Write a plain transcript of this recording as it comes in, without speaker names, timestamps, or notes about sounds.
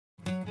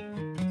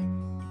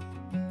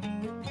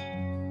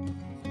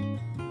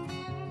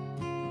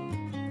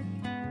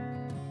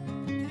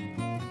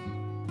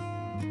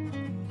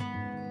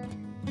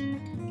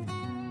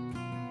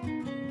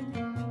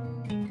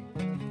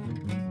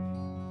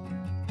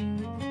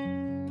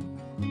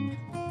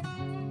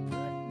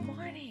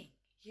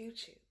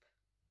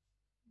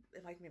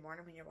might be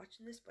morning when you're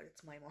watching this, but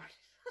it's my morning.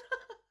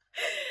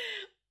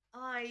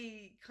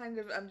 I kind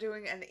of am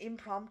doing an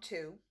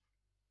impromptu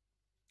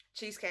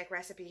cheesecake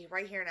recipe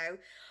right here now.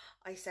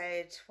 I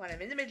said when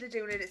I'm in the middle of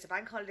doing it, it's a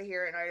bank holiday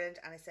here in Ireland,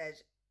 and I said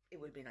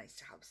it would be nice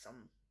to have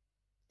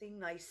something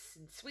nice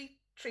and sweet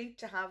treat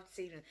to have this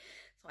evening.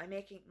 So I'm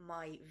making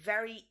my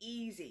very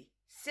easy,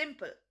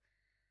 simple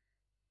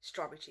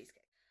strawberry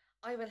cheesecake.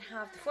 I will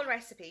have the full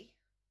recipe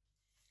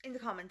in the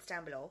comments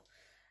down below.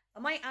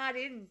 I might add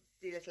in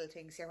the little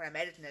things here when I'm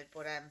editing it,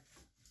 but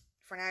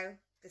for now,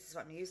 this is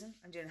what I'm using.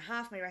 I'm doing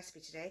half my recipe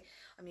today.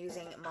 I'm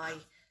using my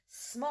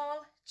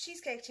small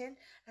cheesecake tin.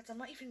 I'm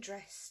not even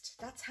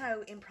dressed. That's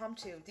how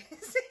impromptu this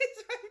is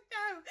right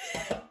now.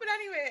 But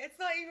anyway, it's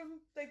not even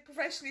like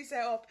professionally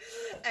set up.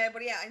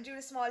 But yeah, I'm doing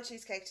a small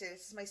cheesecake tin.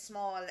 This is my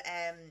small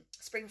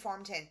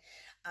springform tin,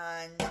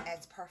 and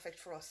it's perfect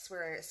for us.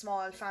 We're a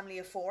small family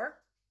of 4.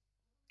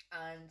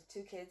 And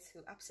 2 kids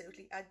who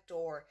absolutely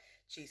adore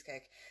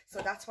cheesecake.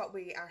 So that's what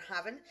we are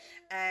having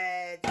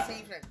this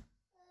evening,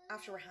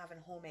 after we're having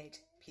homemade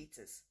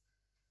pizzas.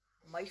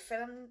 Might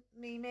film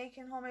me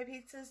making homemade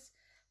pizzas,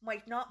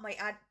 might not,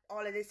 might add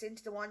all of this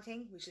into the one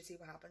thing. We should see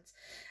what happens.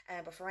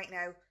 But for right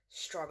now,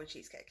 strawberry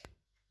cheesecake.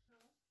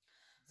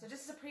 So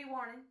just as a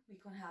pre-warning, we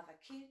can have a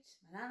kid,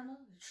 an animal,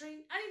 a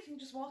tree, anything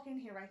just walk in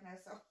here right now.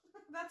 So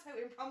that's how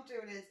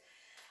impromptu it is.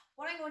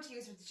 What I'm going to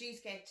use with the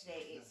cheesecake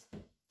today is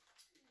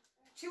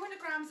 200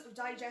 grams of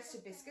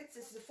Digestive Biscuits.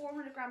 This is a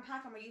 400 gram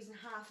pack and we're using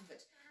half of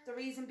it. The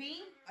reason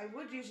being, I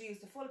would usually use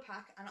the full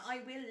pack, and I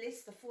will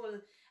list the full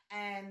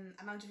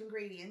amount of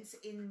ingredients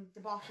in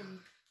the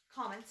bottom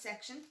comment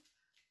section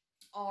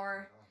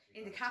or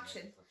in the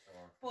caption.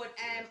 But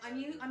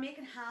I'm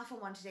making half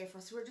of one today for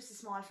us. We're just a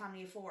small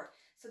family of 4.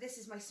 So this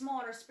is my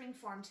smaller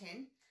springform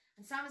tin,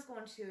 and Sam is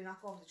going to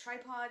knock over the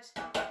tripod.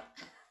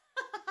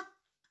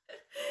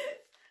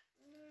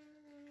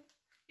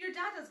 Your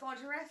dad is going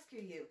to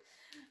rescue you.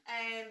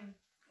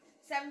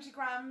 70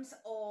 grams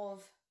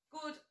of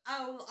good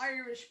old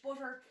Irish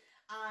butter,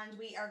 and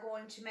we are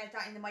going to melt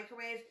that in the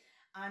microwave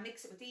and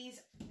mix it with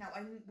these. Now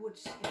I would,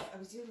 if I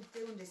was doing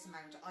this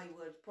amount, I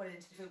would put it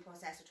into the food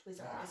processor to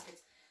whiz up the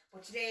biscuits.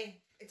 But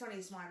today, it's only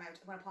a small amount.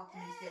 I'm going to pop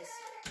them into this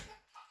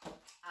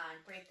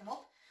and break them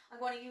up. I'm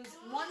going to use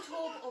 1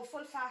 tub of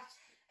full fat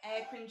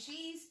cream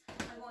cheese.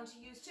 I'm going to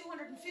use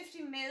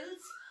 250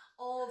 mils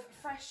of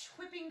fresh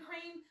whipping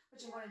cream,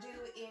 which I'm going to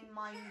do in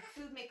my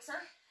food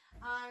mixer,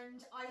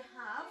 and I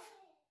have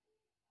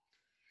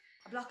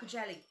a block of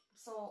jelly.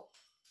 So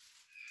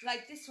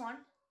like this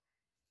one,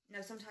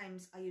 now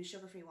sometimes I use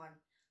sugar-free one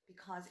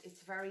because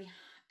it's very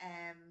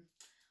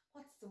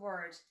what's the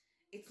word,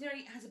 it's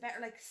nearly has a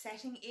better like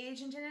setting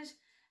agent in it,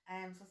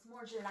 so it's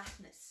more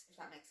gelatinous, if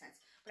that makes sense.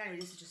 But anyway,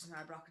 this is just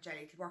another block of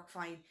jelly. It'll work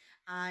fine.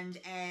 And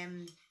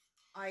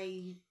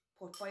I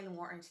put boiling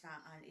water into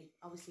that, and it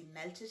obviously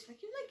melted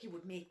like you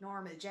would make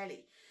normal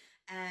jelly.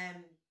 But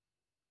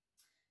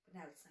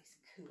now it's nice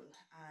and cool,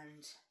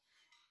 and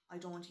I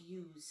don't want to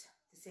use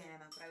the same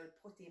amount, but I would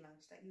put the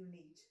amount that you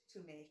need to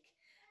make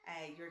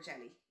your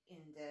jelly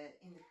in the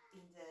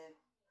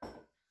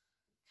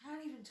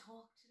can't even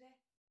talk today.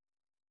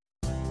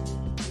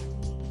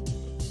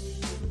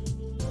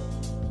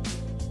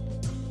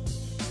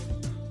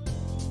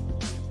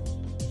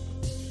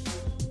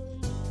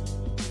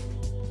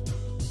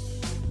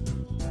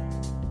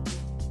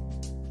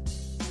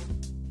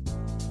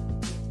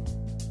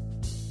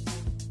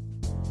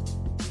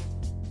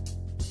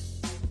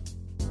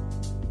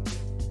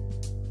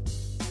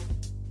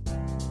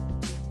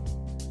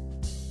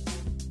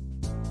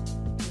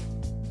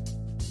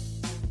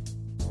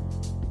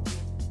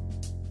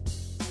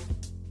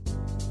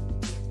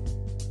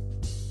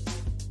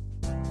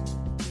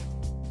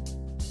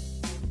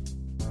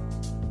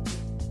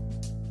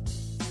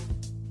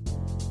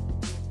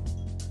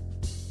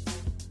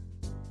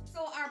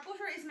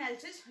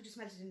 Melted. I just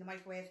melted in the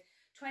microwave.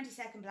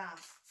 20-second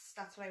blasts.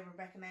 That's what I would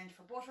recommend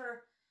for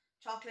butter,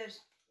 chocolate,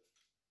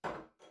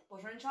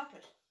 butter and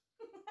chocolate.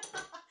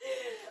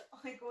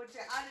 I'm going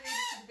to add it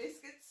into the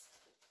biscuits.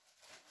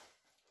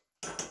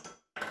 I'm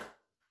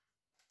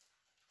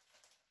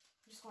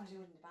just going to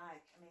do it in the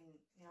bag. I mean,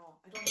 you know,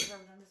 I don't think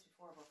I've ever done this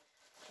before, but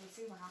we'll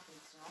see what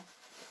happens, you know.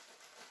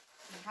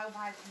 I mean, how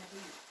bad can it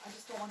be? I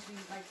just don't want to be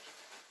like,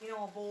 you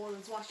know,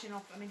 bowls washing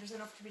up. I mean, there's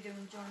enough to be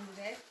doing during the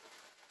day.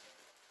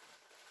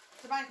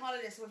 It's a bank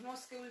holiday, so we've no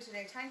school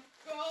today, thank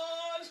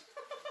God.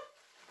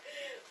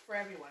 For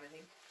everyone, I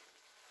think.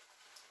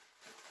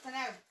 So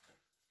now,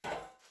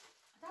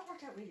 that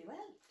worked out really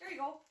well. There you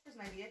go, there's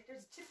an idea,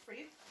 there's a tip for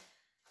you.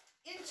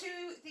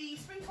 Into the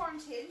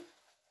springform tin.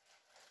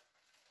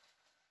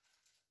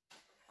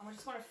 And we're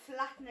just going to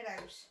flatten it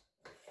out,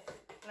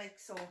 like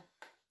so. So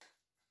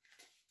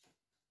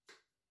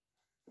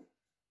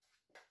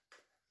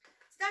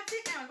that's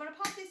it now. I'm going to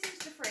pop this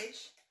into the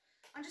fridge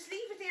and just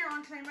leave it there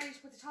until I'm ready to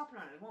put the topping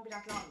on it. It won't be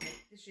that long,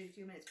 like literally a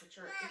few minutes, but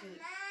sure, it'll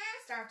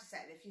start to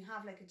set. If you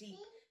have like a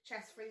deep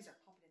chest freezer,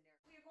 pop it in there.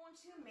 We're going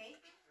to make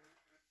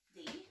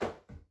the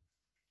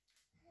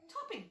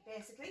topping,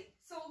 basically.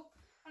 So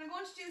what I'm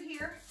going to do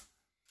here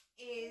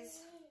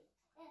is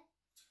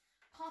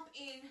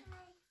in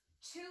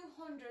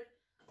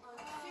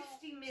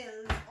 250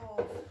 mils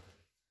of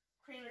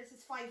cream. This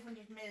is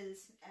 500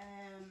 mils,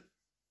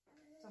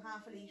 so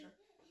half a litre. I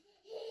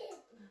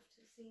have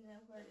to see now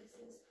where this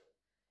is.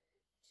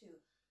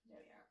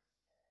 There we are.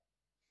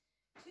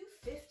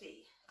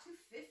 250.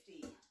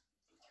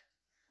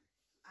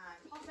 And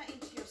pop that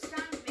into your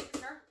stand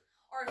mixer,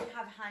 or if you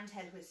have a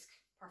handheld whisk,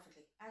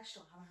 perfectly. I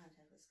actually don't have a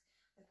handheld whisk.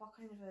 Like, what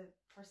kind of a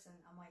person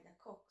am I that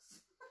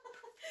cooks?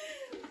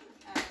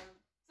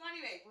 So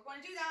anyway, we're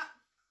going to do that.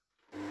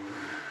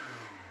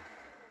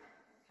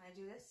 Can I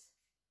do this?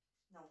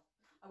 No.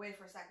 I'll wait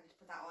for a second to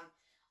put that on.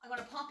 I'm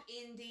going to pop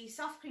in the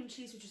soft cream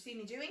cheese, which you see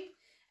me doing.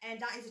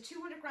 And that is a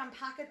 200 gram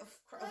packet of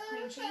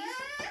cream cheese.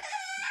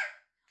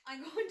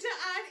 I'm going to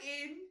add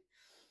in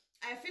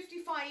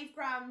 55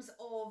 grams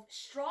of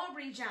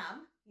strawberry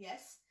jam.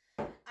 Yes.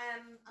 I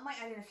might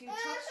add in a few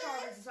chopped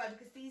strawberries as well,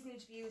 because these need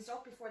to be used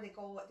up before they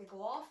go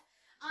off.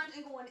 And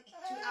I'm going to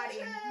add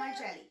in my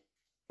jelly.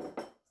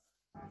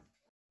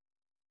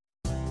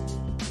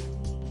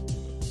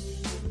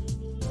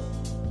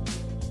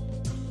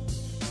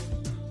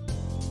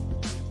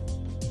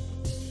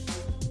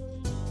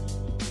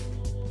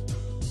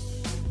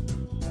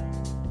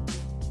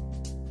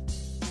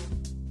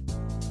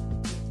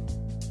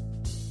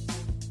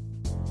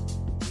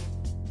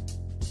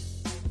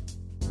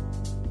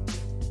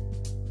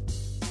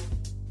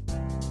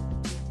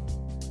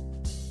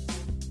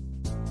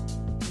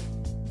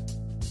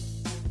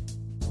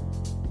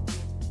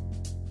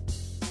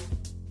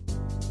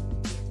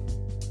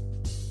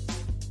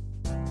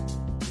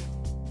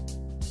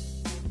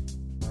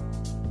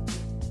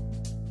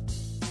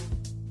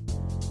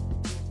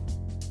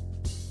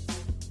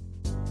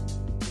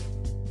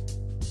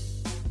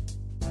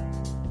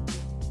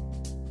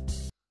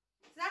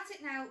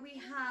 Now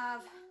we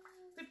have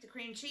whipped the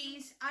cream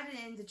cheese, added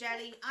in the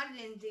jelly,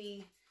 added in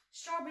the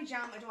strawberry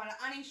jam. I don't want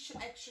any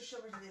extra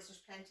sugar to this, there's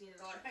plenty in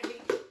it already.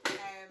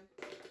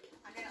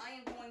 And then I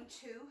am going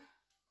to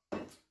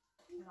put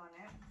it on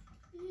now.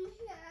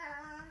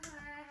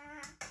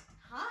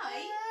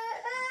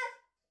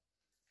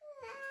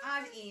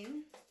 Add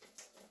in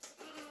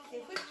the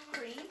whipped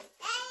cream.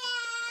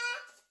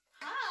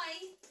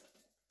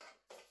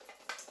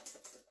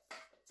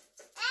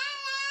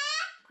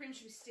 Cream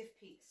should be stiff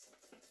peaks,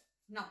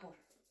 not butter.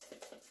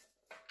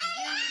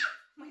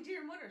 My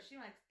dear mother, she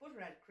likes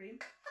butter added cream.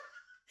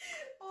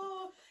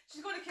 Oh,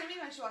 she's going to kill me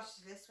when she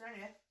watches this, but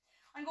anyway.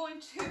 I'm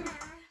going to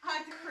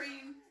add the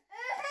cream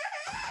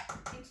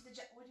into the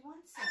jar. What do you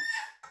want, son?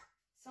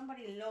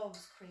 Somebody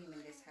loves cream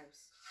in this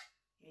house.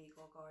 Here you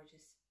go,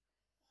 gorgeous.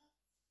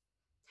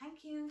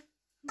 Thank you.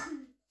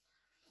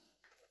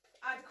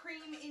 Add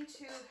cream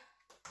into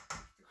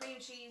the cream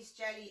cheese,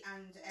 jelly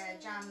and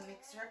jam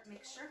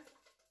mixture.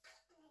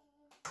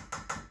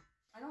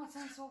 I know it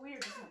sounds so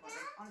weird, doesn't it? But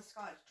honest to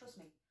God, trust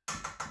me.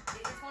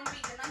 It is going to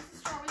be the nicest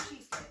strawberry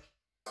cheesecake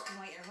you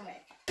might ever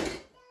make.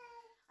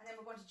 And then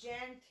we're going to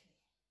gently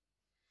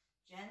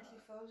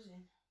fold it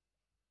in.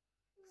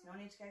 There's no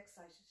need to get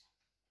excited.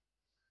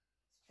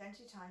 There's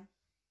plenty of time.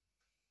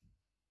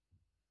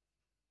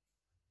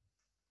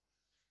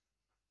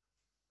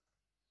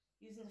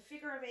 Using the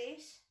figure of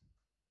 8.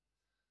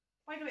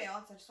 By the way,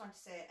 also I just want to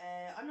say,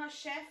 I'm not a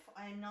chef,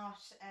 I'm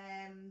not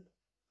a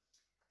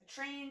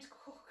trained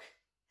cook.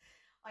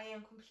 I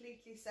am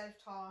completely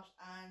self-taught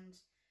and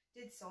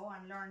did so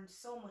and learned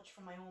so much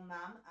from my own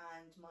mum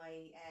and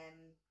my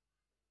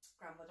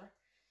grandmother,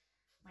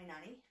 my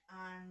nanny,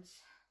 and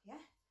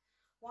yeah,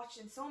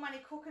 watching so many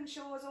cooking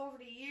shows over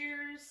the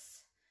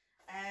years.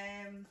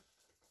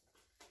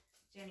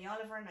 Jamie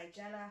Oliver,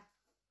 Nigella,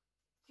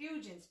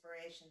 huge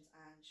inspirations,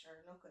 and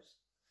sure, look it.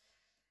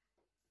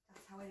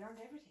 That's how I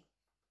learned everything.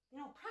 You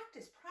know,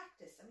 practice. I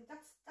mean,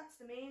 that's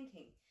the main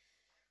thing.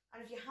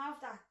 And if you have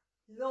that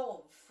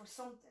love for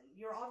something,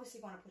 you're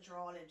obviously going to put your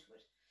all into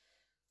it.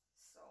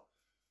 So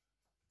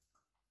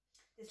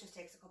this just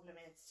takes a couple of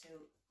minutes to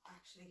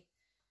actually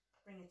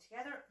bring it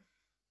together.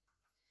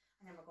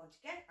 And then we're going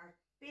to get our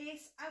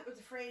base out of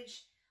the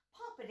fridge,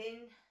 pop it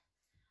in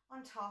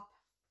on top,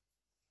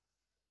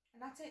 and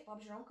that's it.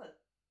 Bob's your uncle.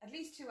 At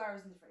least 2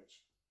 hours in the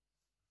fridge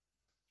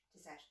to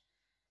set.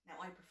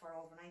 Now I prefer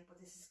overnight, but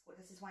this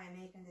is why I'm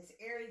making this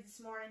early this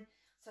morning,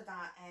 so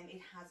that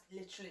it has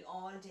literally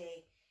all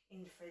day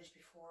in the fridge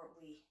before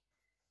we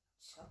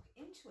chuck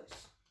into it.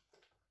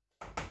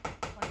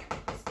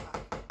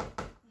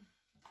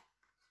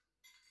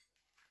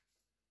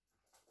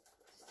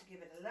 Just to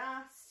give it a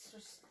last.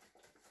 Just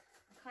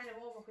kind of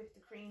over whip the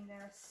cream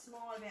there a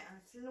small bit,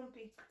 and it's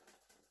lumpy.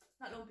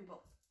 Not lumpy,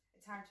 but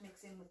it's hard to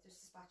mix in with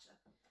just a spatula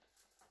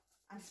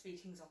and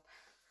speed things up.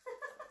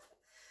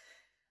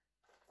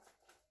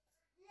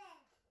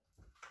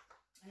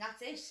 And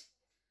that's it.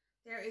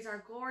 There is our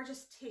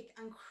gorgeous, thick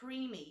and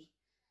creamy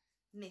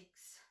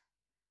mix.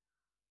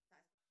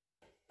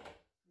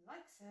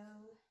 Like so.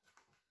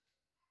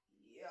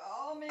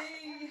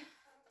 Yummy!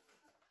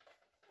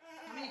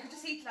 I mean, you could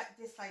just eat like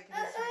this right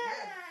now.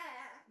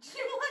 Do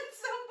you want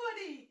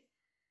somebody?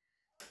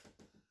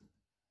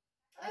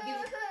 I'll give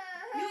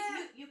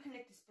you can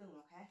lick the spoon,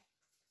 okay?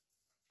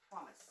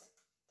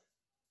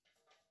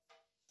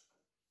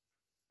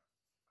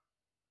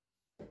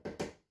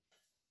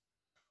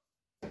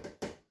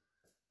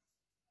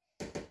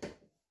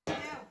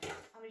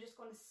 just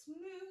going to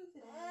smooth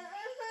it out.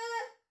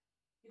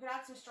 You could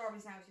add some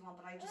strawberries now if you want,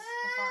 but I just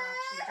prefer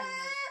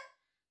actually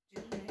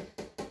doing it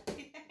at the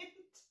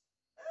end.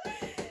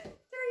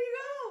 There you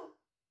go.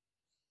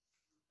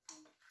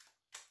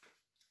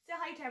 Say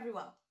hi to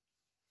everyone.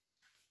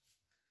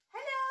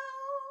 Hello.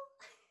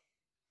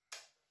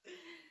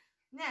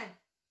 Now,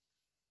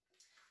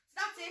 so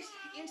that's it.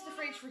 Into the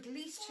fridge for at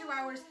least 2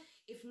 hours,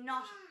 if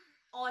not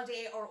all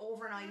day or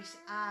overnight.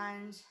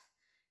 And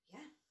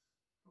yeah,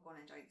 we're going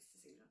to enjoy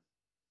this evening.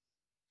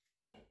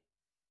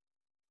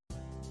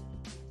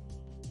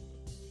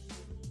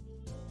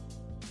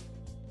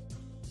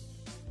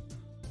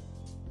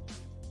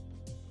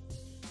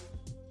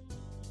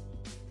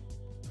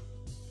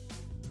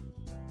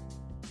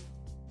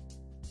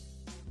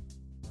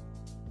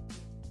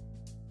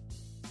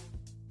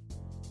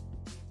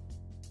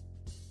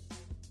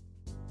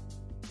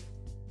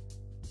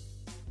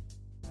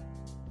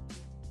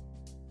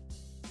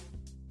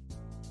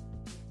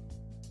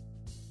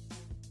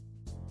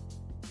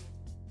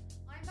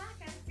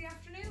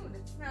 Afternoon.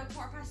 It's now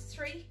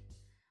 3:15.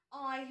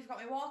 I've got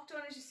my walk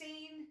done, as you've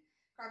seen,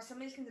 grabbed some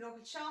milk in the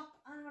local shop,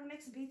 and I'm going to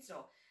make some pizza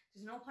dough.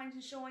 There's no point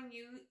in showing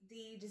you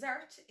the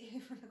dessert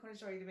if I'm not going to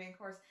show you the main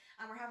course.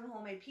 And we're having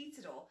homemade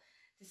pizza dough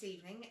this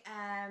evening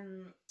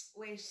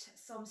with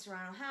some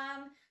serrano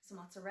ham, some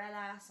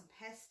mozzarella, some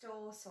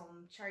pesto,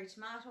 some cherry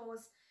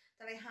tomatoes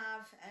that I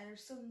have, and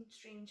some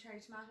streamed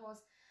cherry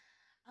tomatoes,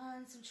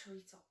 and some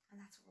chorizo.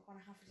 And that's what we're going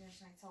to have for dinner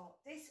tonight. So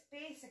this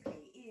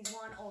basically is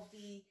one of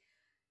the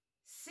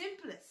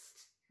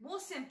simplest,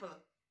 most simple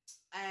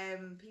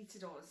pizza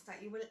doughs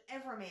that you will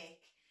ever make.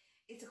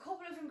 It's a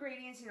couple of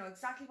ingredients, you know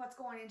exactly what's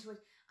going into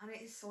it, and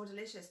it is so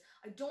delicious.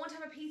 I don't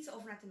have a pizza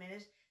oven at the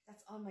minute.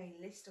 That's on my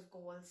list of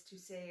goals to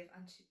save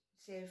and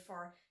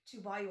to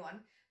buy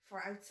one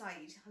for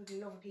outside. I would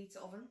love a pizza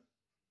oven,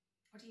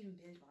 or to even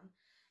build one,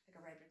 like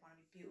a red brick one.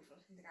 Would be beautiful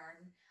in the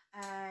garden.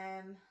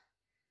 And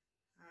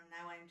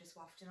now I'm just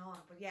wafting on,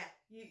 but yeah,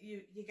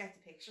 you get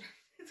the picture.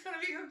 It's going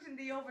to be cooked in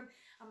the oven,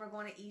 and we're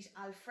going to eat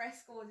al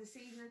fresco this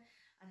evening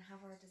and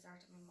have our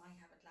dessert. I mean, might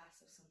have a glass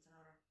of something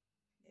or other,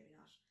 maybe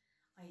not.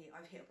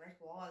 I've hit a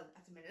brick wall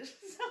at the minute,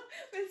 so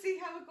we'll see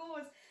how it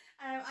goes.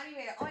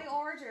 Anyway, I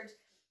ordered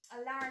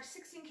a large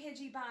 16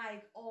 kg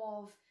bag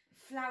of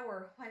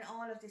flour when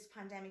all of this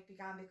pandemic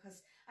began,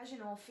 because as you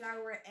know,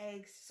 flour,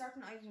 eggs,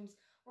 certain items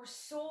were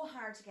so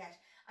hard to get,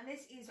 and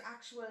this is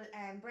actual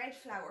bread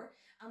flour,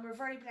 and we're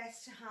very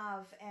blessed to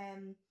have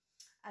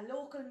a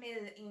local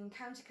mill in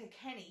County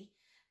Kilkenny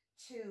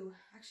to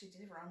actually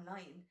deliver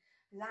online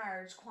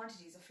large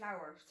quantities of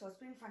flour. So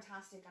it's been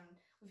fantastic, and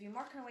we've been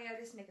working away at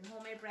this, making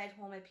homemade bread,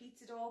 homemade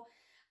pizza dough,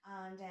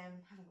 and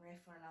having great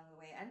fun along the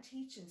way, and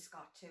teaching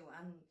Scott too.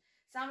 And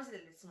Sam is a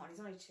little bit small, he's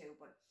only 2,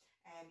 but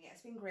yeah,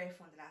 it's been great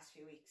fun the last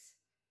few weeks,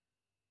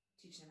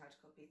 teaching him how to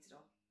cook pizza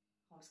dough,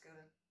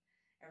 homeschooling,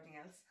 everything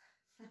else.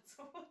 Not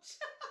so much.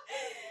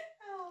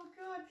 Oh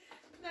god.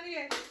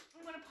 Anyway,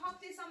 I'm going to pop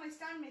this on my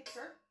stand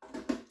mixer.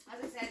 As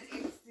I said,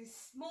 it's the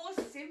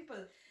most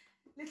simple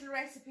little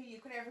recipe you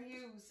could ever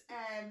use.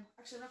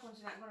 Actually, I'm not going to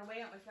do that. I'm going to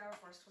weigh out my flour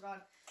first. Hold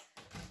on.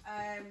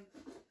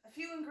 A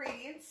few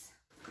ingredients: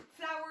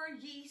 flour,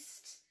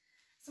 yeast,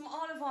 some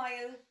olive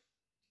oil,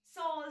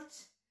 salt,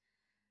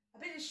 a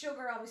bit of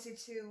sugar, obviously,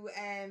 to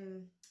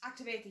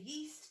activate the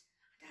yeast.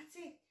 That's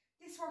it.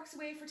 This works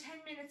away for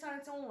 10 minutes on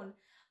its own,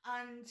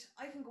 and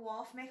I can go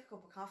off, make a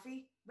cup of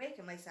coffee,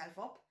 waking myself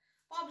up.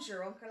 Bob's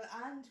your uncle,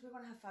 and we're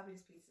going to have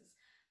fabulous pizzas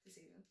this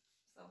evening.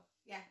 So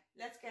yeah,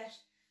 let's get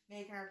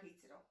making our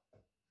pizza dough.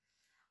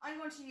 I'm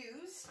going to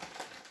use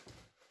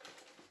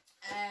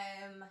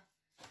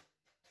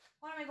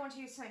what am I going to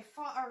use tonight?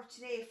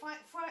 Today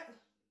 500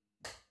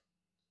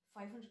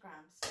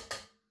 grams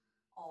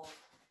of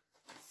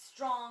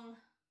strong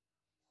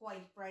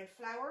white bread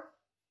flour.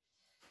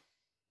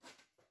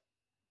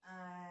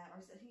 Or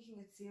I think you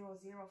can get 0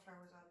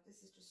 flours out of it.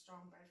 This is just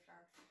strong bread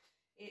flour.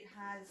 It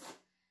has,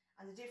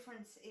 and the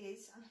difference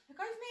is, look,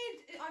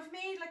 I've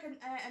made like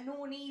a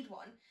no knead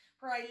one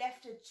where I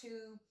left it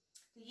to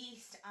the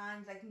yeast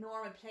and like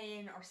normal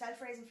plain or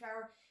self-raising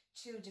flour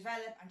to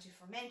develop and to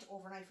ferment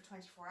overnight for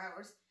 24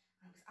 hours.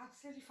 And it was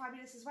absolutely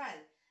fabulous as well.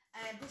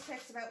 This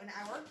takes about an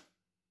hour.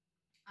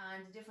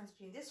 And the difference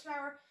between this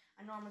flour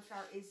and normal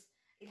flour is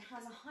it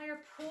has a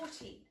higher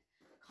protein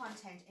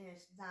content in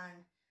it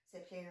than,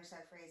 say, plain or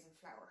self-raising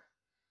flour.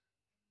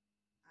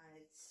 And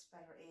it's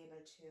better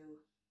able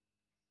to,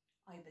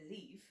 I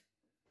believe,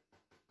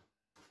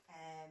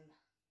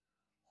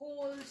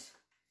 hold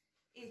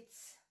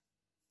its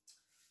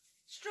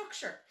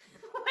structure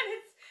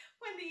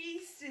when the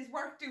yeast is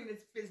doing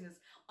its business.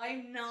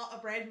 I'm not a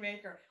bread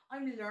maker.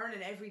 I'm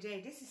learning every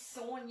day. This is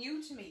so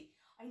new to me.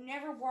 I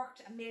never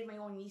worked and made my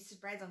own yeasted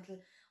breads until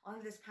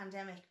this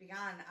pandemic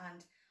began,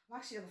 and I'm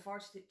actually looking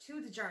forward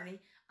to the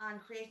journey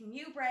and creating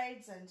new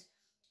breads and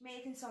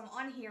making some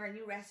on here and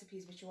new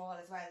recipes with you all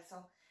as well.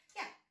 So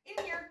yeah,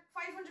 in here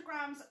 500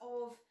 grams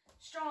of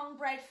strong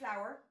bread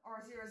flour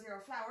or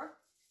 00 flour.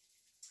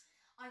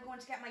 I'm going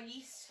to get my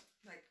yeast,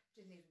 like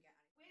didn't even get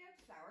any. Weigh out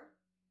the flour,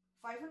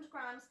 500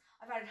 grams.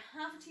 I've added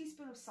half a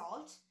teaspoon of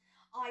salt.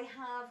 I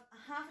have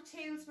half a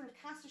tablespoon of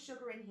caster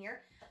sugar in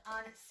here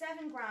and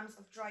 7 grams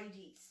of dried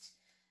yeast.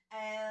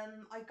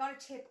 I got a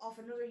tip off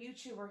another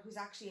YouTuber who's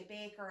actually a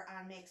baker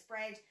and makes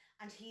bread,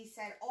 and he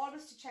said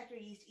always to check your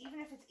yeast, even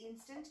if it's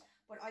instant,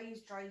 but I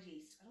use dried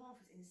yeast. I don't know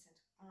if it's instant.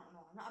 I don't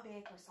know. I'm not a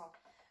baker, so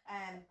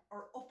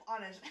or up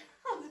on it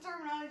on the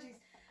terminologies.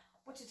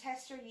 But to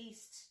test your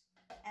yeast,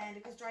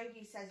 because dried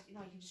yeast says, you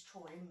know, you can just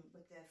throw it in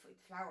with the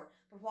flour.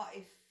 But what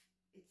if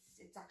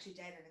it's actually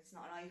dead and it's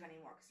not alive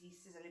anymore, because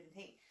yeast is a living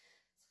thing.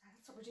 So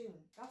that's what we're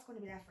doing. That's going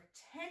to be there for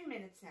 10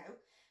 minutes now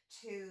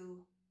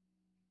to,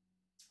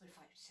 well,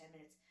 5 to 10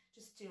 minutes,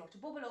 just to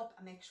bubble up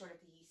and make sure that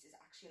the yeast is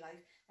actually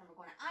alive. Then we're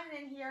going to add it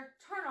in here,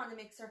 turn on the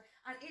mixer,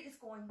 and it is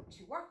going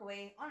to work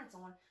away on its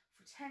own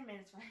for 10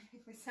 minutes while I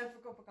make myself a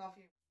cup of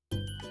coffee.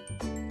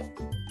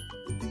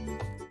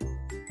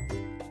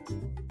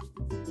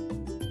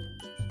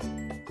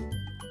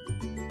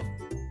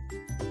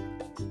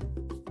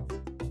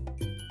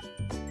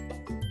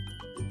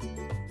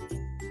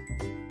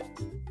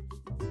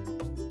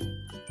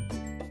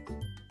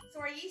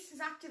 Yeast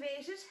is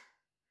activated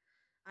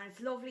and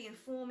it's lovely and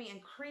foamy and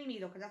creamy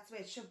looking. That's the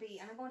way it should be.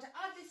 And I'm going to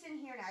add this in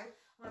here now.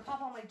 I'm going to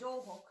pop on my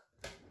dough hook.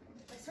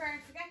 I swear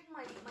I'm forgetting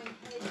my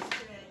head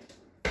today.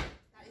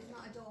 That is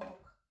not a dough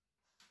hook.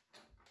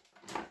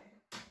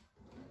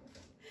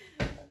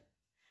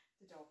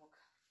 The dough hook.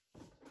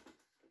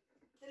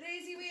 The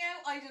lazy way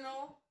out, I don't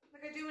know.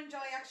 Like, I do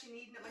enjoy actually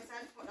kneading it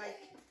myself, but like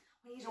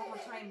when you don't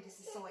have time,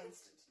 this is so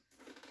instant.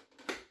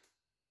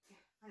 Yeah,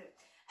 anyway.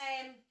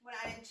 I'm going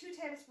to add in 2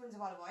 tablespoons of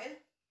olive oil.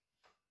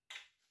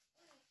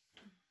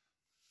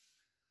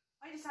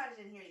 I just add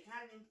it in here. You can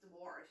add it into the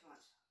water if you want.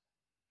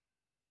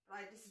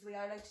 But this is the way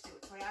I like to do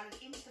it. So I add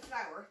it into the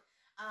flour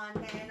and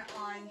then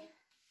I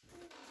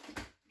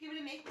give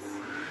it a mix.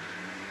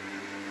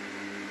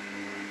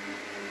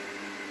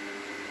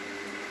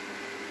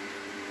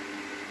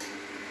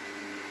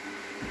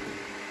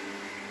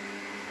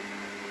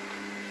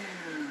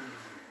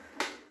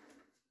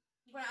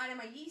 I'm going to add in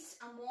my yeast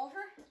and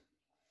water.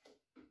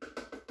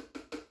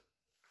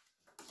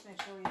 Just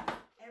make sure you have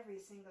every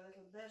single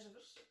little bit of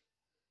it.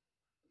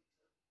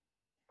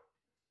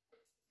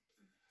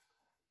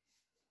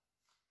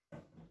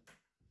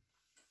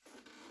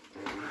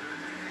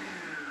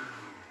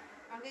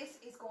 And this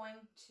is going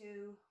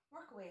to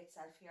work away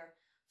itself here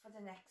for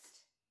the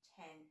next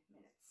 10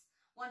 minutes.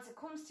 Once it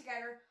comes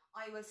together,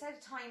 I will set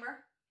a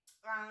timer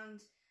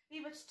and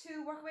leave it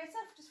to work away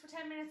itself just for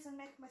 10 minutes and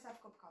make myself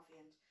a cup of coffee,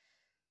 and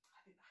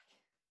I'll be back.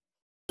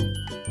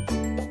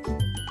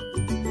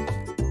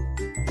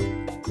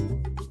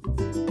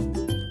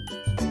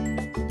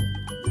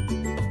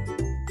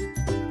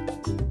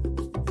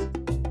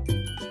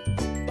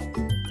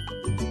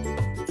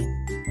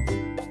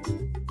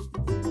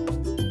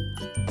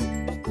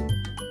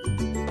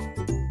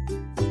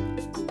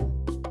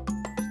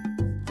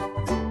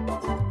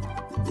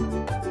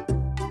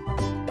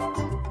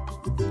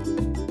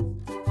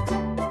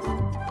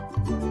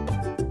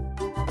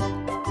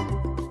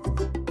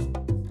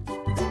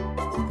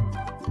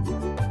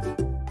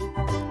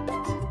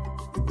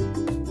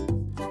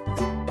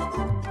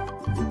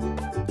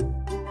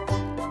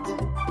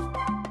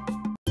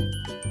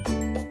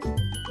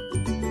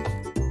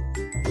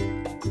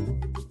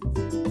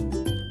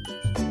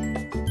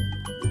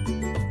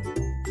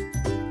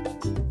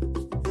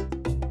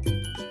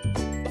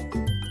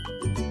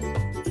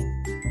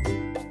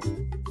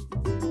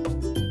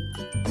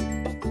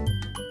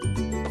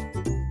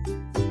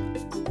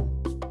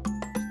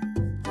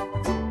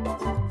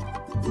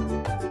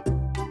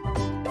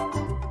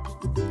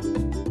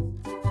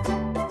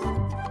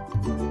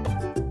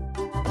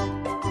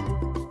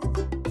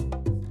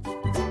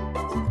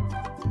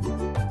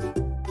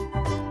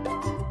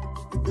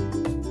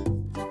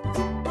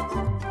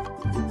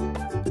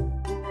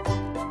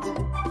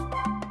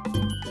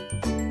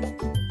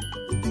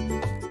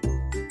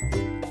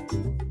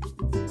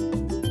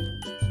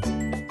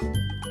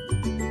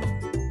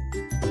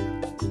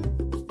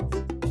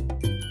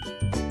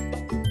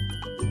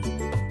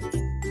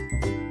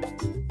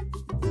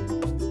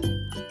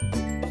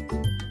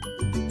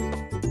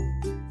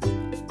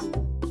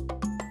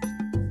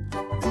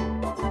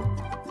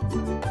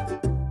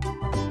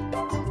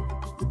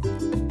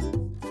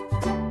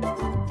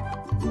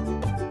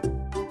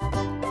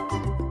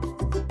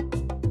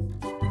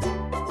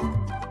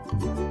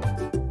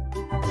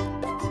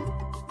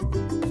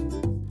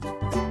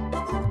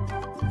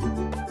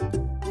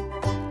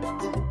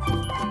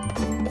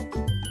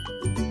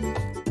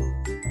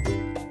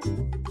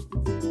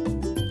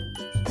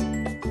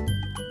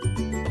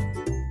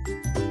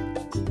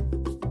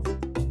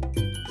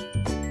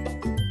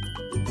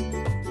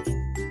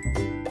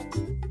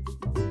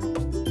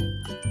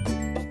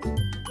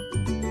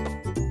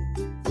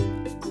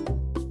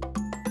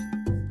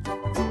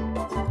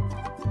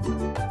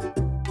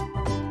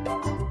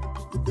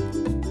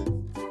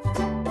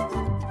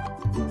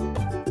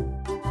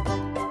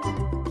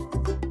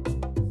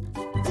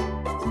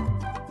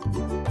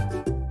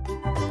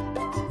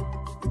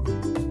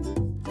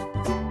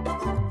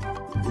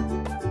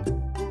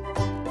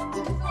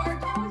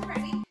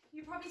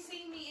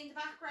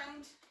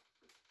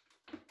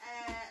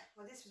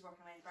 she's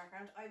working away in the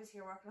background. I was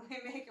here working away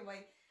making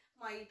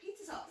my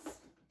pizza sauce.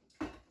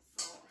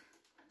 So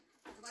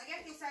I'm going to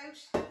get this out.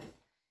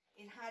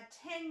 It had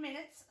 10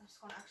 minutes. I'm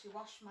just going to actually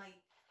wash my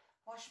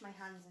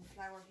hands in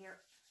flour here.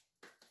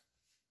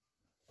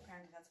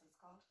 Apparently that's what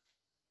it's called.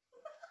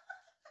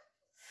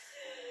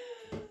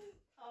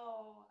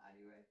 Oh,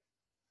 anyway.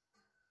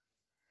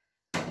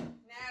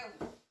 Now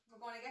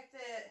we're going to get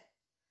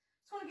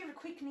just going to give it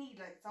a quick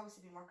knead. Like, it's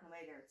obviously been working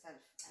away there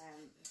itself.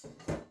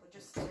 But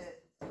just to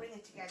bring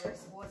it together, I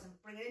suppose, and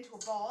bring it into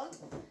a ball,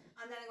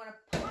 and then I'm going to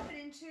pop it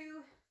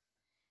into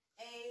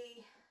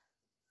a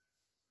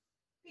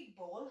big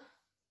bowl,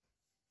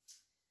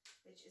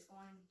 which is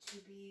going to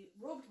be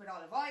rubbed with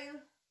olive oil,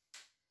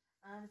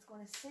 and it's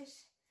going to sit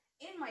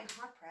in my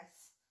hot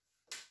press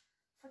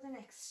for the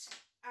next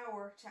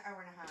hour to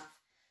hour and a half,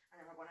 and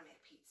then we're going to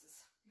make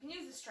pizzas. You can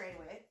use this straight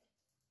away,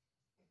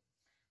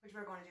 which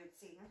we're going to do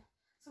this evening.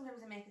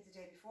 Sometimes I make it the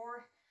day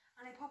before,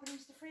 and I pop it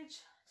into the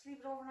fridge to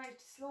leave it overnight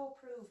to slow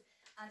proof,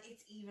 and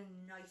it's even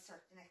nicer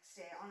the next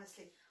day,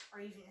 honestly. Or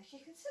even,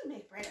 you can still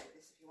make bread out of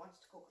this if you wanted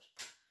to cook it,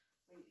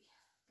 really.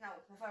 Now,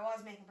 if I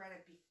was making bread,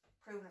 I'd be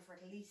proving it for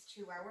at least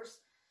 2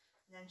 hours,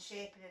 and then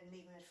shaping it and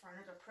leaving it for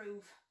another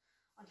proof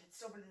until it's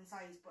doubled in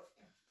size. But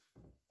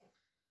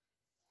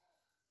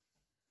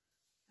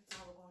that's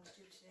all we're going to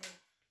do today.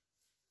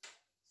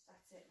 So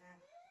that's it now.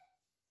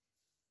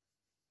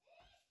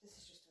 This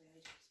is just the way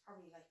I do it. It's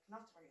probably like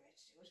not the right way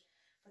to do it,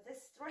 but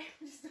this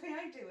is the way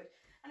I do it,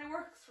 and it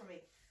works for me.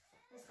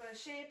 I'm just going to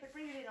shape it,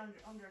 bring it in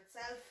under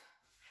itself,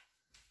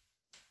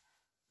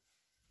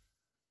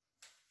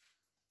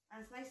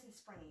 and it's nice and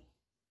springy.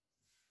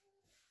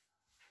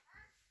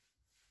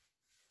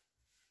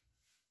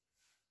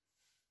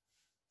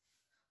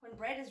 When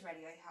bread is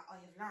ready, I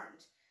have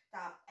learned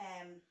that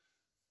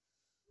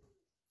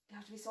you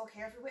have to be so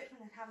careful with it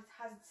when it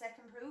has its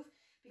second proof,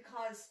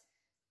 because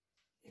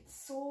it's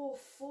so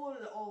full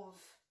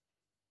of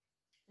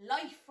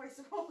life, I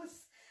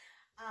suppose,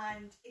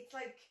 and it's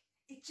like,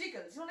 it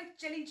jiggles, you know, like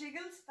jelly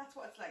jiggles. That's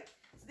what it's like.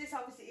 So this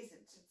obviously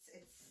isn't.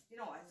 It's you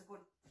know, it has a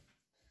good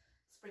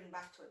spring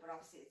back to it, but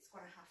obviously it's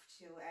going to have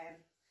to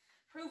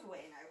prove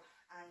away now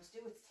and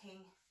do its thing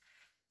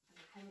and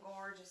become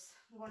gorgeous.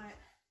 I'm going to,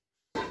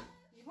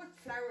 you can put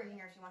flour in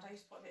here if you want. I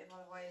just put a bit of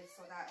olive oil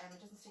so that it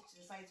doesn't stick to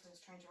the sides when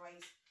it's trying to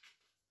rise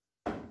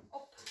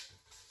up.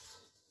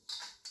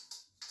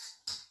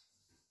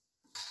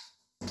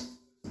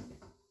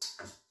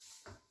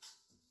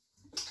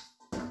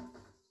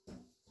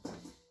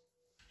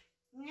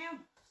 Now,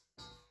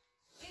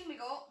 in we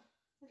go.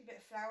 A little bit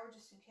of flour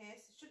just in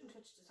case. It shouldn't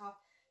touch the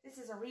top. This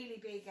is a really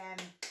big, a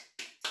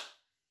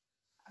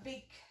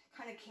big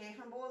kind of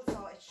catering bowl,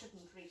 so it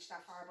shouldn't reach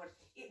that far, but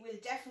it will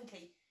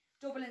definitely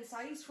double in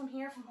size from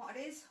here, from what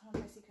it is.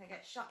 Let me see, can I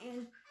get shot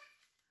in?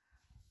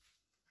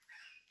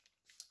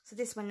 So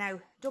this one now,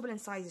 double in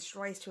size, it should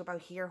rise to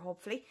about here,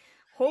 hopefully,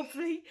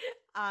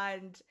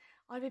 and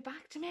I'll be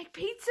back to make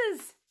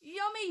pizzas.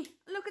 Yummy!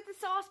 Look at the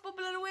sauce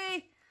bubbling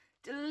away.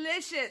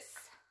 Delicious.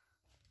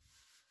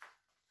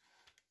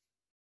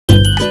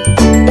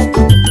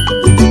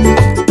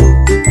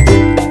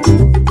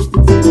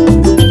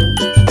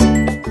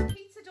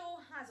 Pizza dough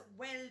has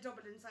well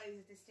doubled in size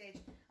at this stage,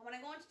 and what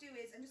I'm going to do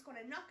is I'm just going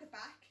to knock it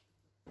back,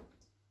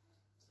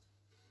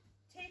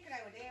 take it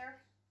out of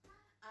there,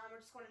 and we're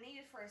just going to knead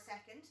it for a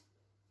second.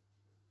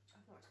 I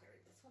don't know what to get rid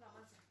of this. Hold on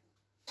one second.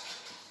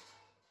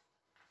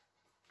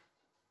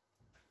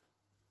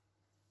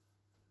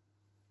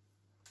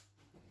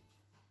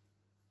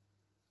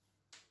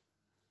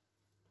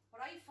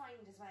 What I find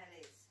as well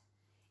is,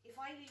 if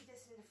I leave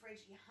this in the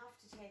fridge, you have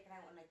to take it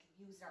out and like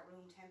use it at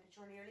room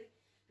temperature nearly,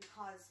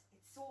 because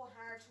it's so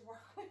hard to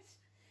work with.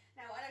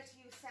 Now I like to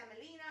use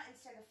semolina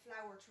instead of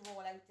flour to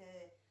roll out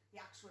the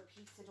actual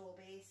pizza dough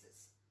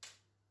bases.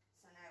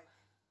 So now,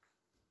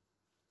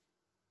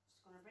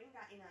 just going to bring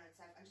that in on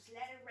itself and just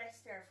let it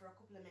rest there for a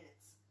couple of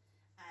minutes.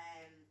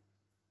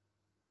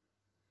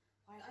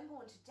 While I'm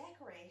going to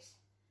decorate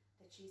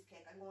the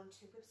cheesecake, I'm going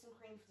to whip some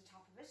cream for the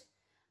top of it,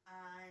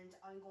 and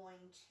I'm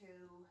going to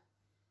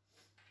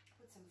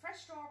put some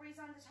fresh strawberries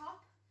on the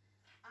top,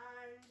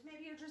 and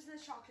maybe a drizzle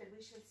of chocolate,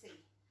 we shall see.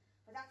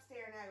 But that's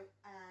there now,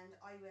 and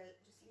I will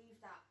just leave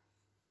that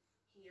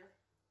here,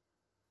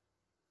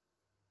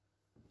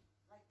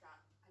 like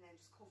that, and then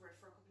just cover it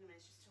for a couple of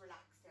minutes, just to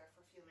relax there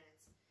for a few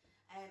minutes.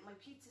 My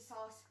pizza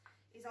sauce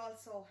is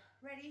also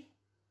ready.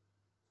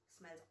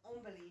 Smells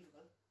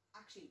unbelievable.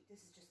 Actually,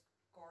 this is just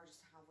gorgeous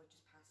to have with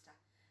just pasta.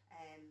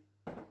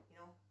 You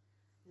know,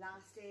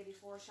 last day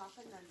before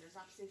shopping and there's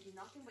absolutely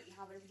nothing, but you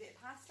have a little bit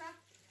of pasta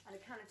and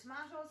a can of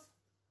tomatoes.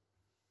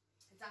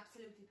 It's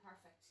absolutely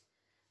perfect.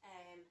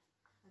 And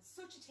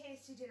such a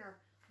tasty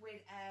dinner with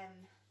a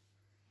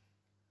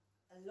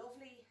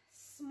lovely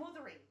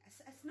smothering,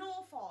 a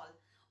snowfall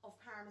of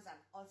parmesan.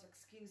 Also,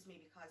 excuse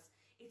me, because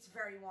it's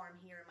very warm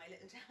here in my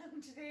little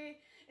town today.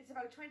 It's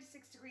about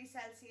 26 degrees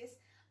Celsius,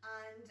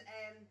 and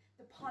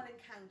the pollen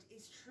count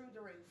is through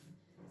the roof.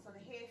 So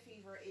the hay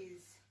fever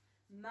is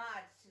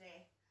mad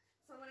today.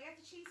 So I'm going to get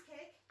the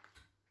cheesecake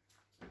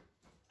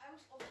out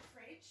of the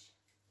fridge.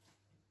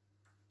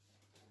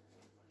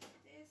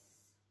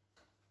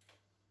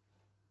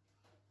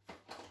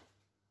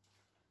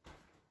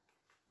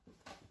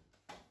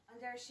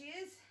 there she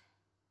is.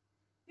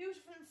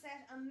 Beautiful and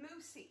set and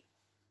moussey.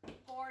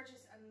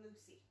 Gorgeous and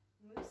moussey.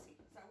 Moussey.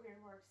 Is that a weird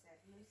word to say?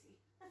 Moussey.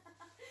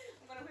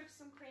 I'm going to whip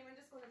some cream. I'm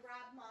just going to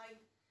grab my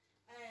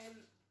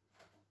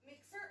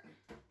mixer.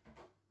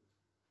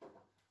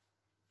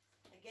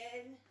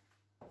 Again,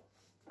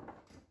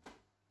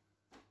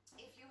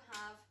 if you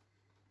have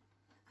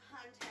a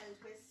handheld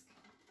whisk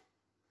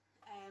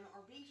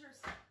or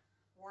beaters,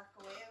 work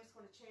away. I'm just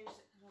going to change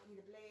it. I don't need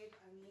a blade.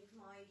 I need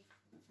my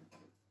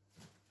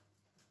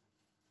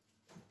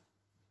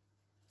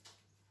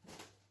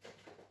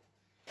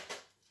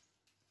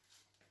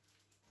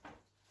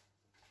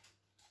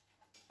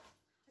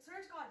I swear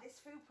to God, this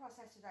food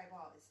processor that I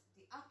bought is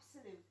the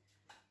absolute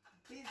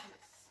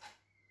business.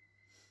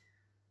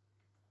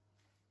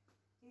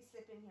 These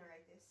slip in here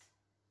like this.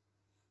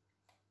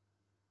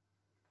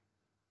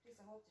 At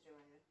least I hope to do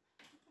anyway.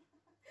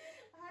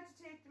 I had to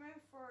take them out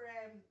for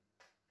to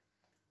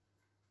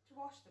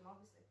wash them,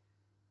 obviously.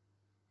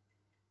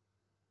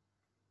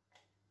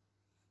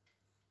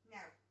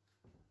 Now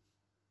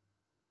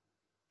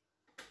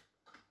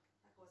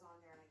that goes on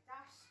there like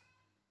that.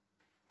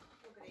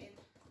 Plug it in.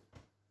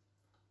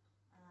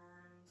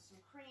 And some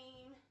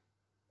cream.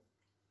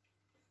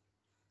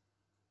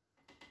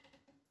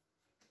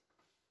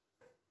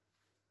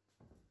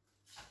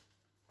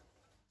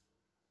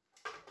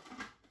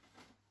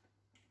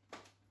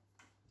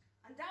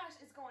 And that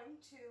is going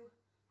to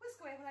whisk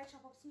away while I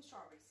chop up some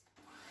strawberries.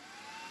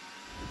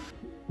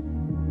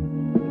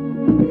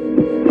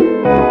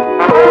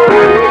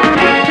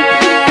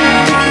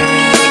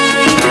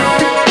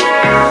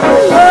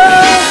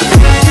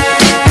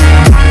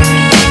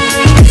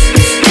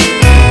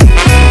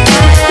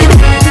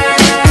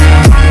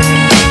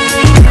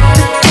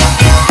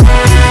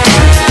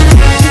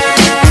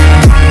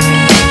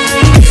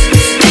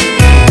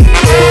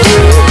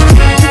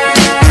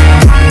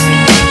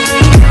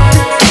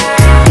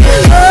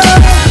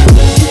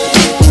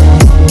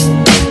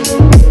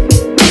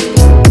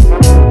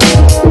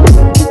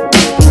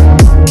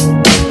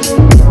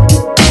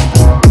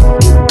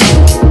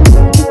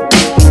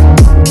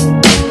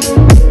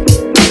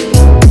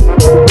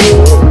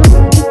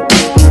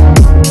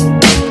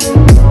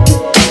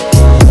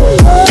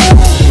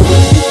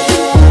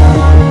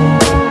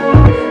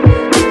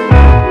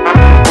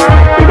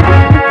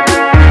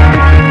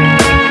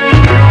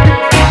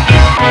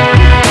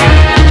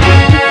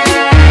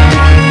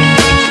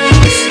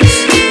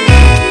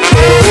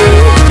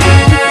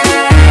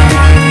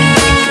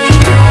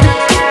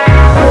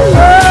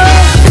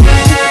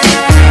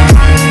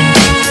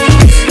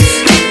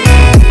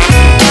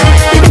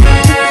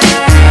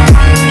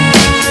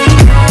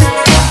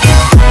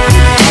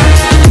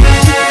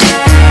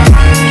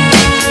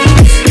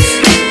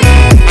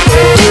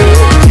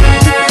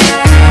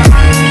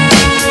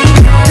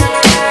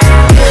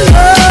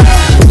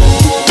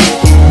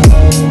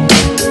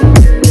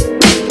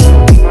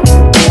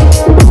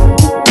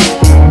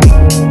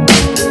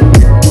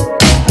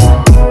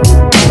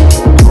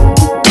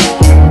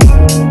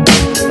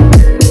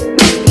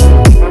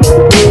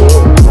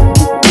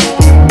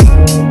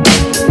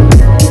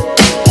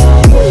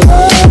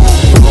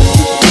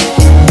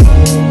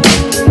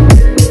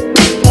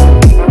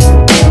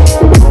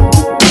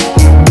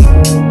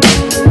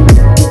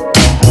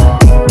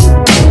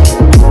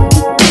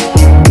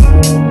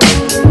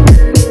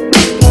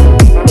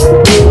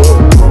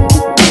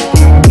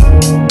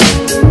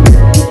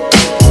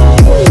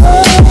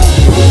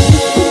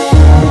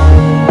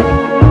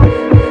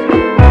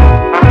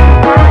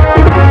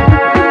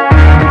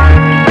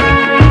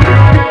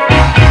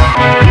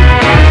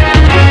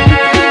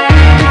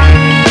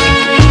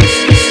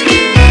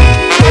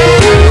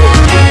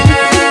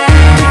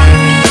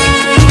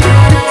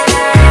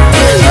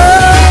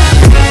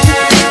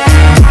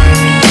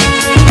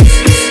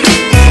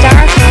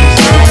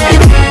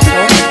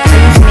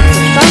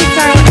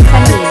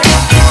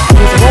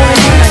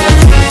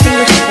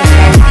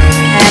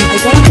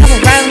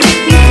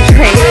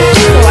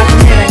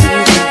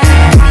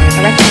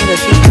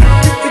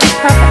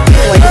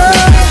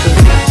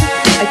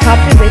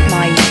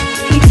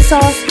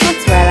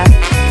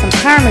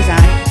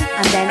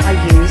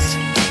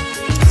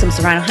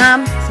 serrano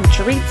ham, some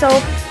chorizo,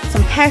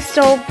 some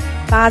pesto,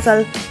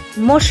 basil,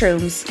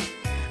 mushrooms,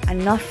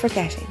 and not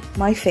forgetting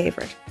my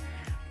favourite,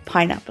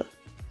 pineapple.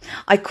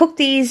 I cook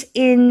these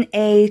in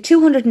a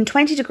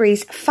 220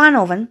 degrees fan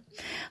oven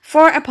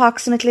for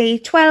approximately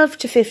 12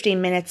 to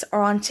 15 minutes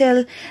or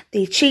until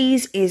the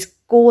cheese is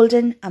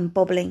golden and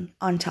bubbling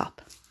on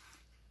top.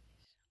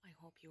 I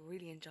hope you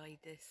really enjoyed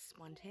this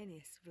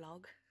spontaneous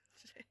vlog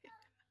today.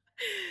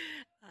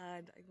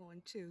 And I'm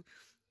going to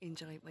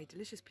enjoy my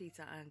delicious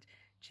pizza and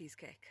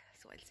cheesecake.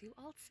 So I'll see you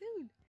all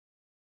soon.